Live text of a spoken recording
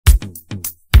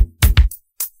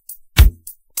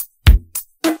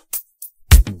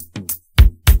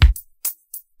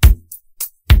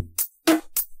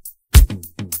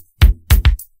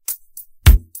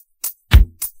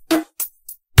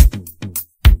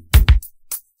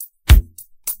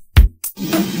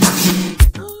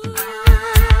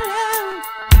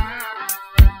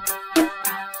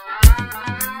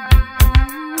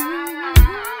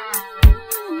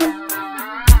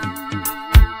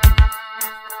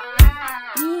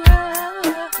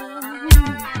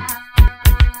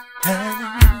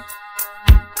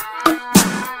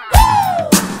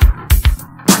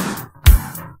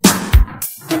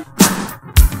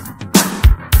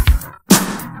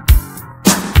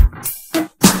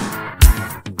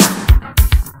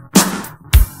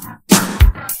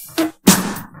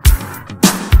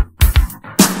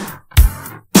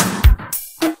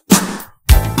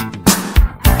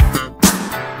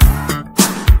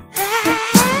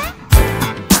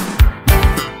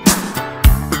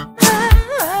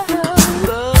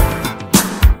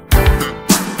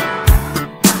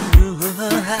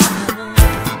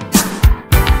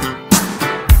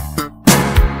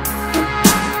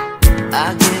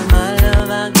I give my love,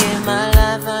 I give my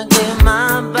life, I give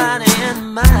my body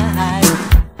and mind.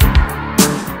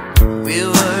 We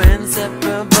were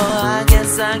inseparable, I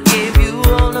guess I gave you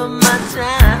all of my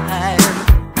time.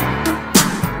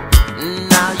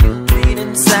 Now you bleed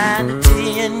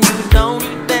insanity and you don't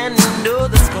even know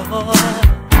the score.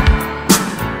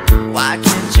 Why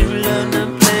can't you learn to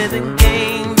play the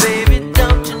game, baby?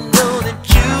 Don't you know that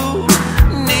you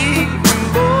need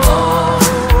more?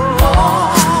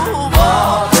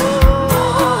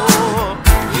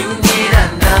 You need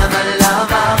another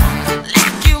lover,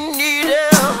 like you need a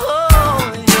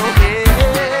hole in your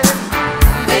head.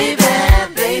 Baby,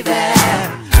 baby,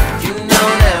 you know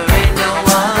there ain't no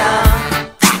other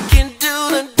that can do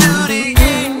the duty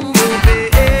in your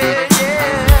bed.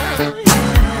 Yeah, yeah.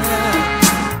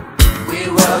 We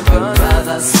were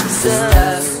brothers,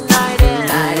 sisters,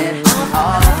 united,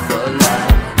 all for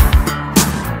love.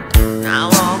 Now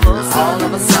all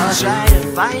of us are trying to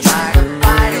fight.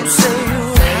 You say you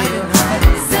had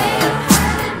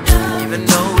enough, even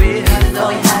though we had no.